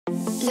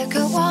Look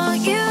at what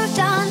you've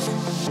done.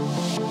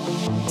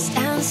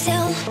 Stand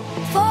still,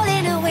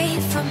 falling away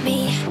from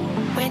me.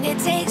 When it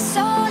takes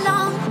so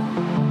long,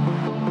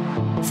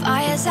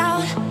 fire's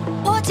out,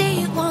 what do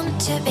you want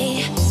to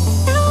be?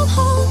 Now I'm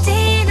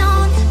holding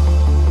on.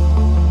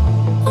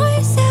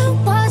 Voice that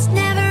was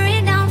never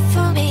enough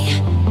for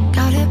me.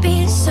 Gotta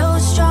be so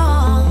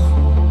strong.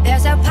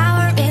 There's a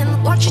power in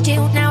what you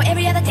do. Now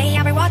every other day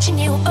I'll be watching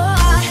you.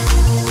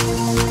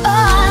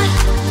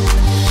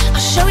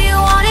 I'll show you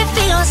what it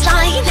feels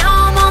like.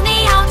 Now I'm on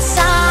the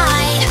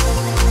outside.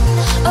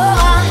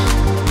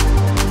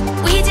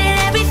 We did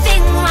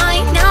everything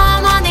right. Now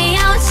I'm on the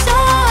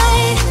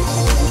outside.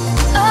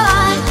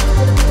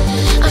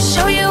 I'll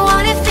show you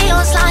what it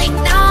feels like.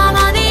 Now I'm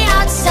on the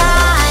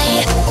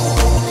outside.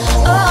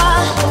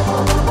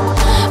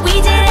 We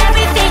did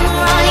everything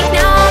right.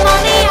 Now I'm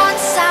on the outside.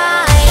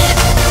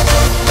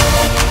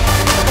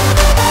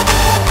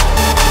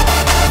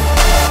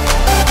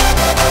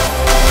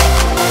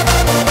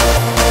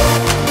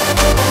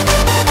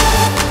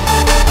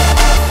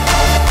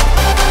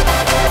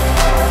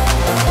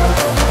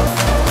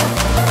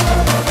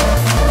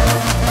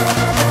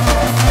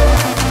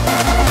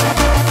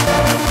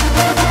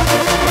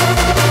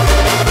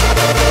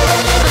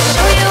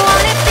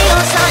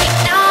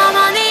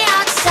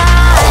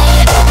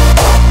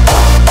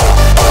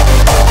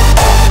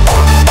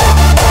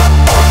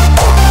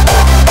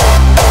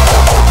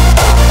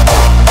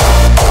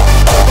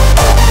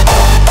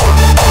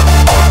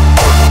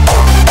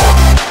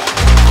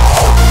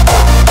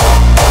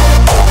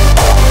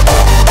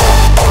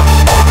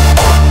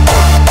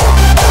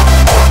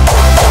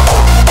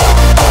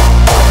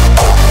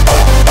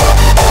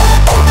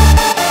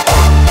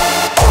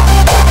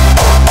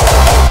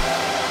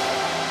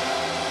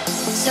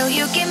 So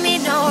you give me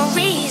no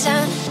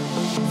reason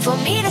for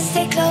me to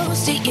stay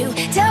close to you.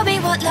 Tell me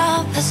what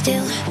love is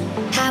still.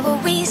 How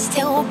are we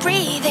still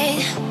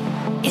breathing?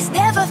 It's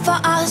never for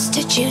us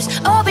to choose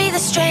or be the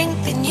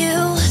strength in you.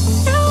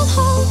 Now I'm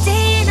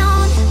holding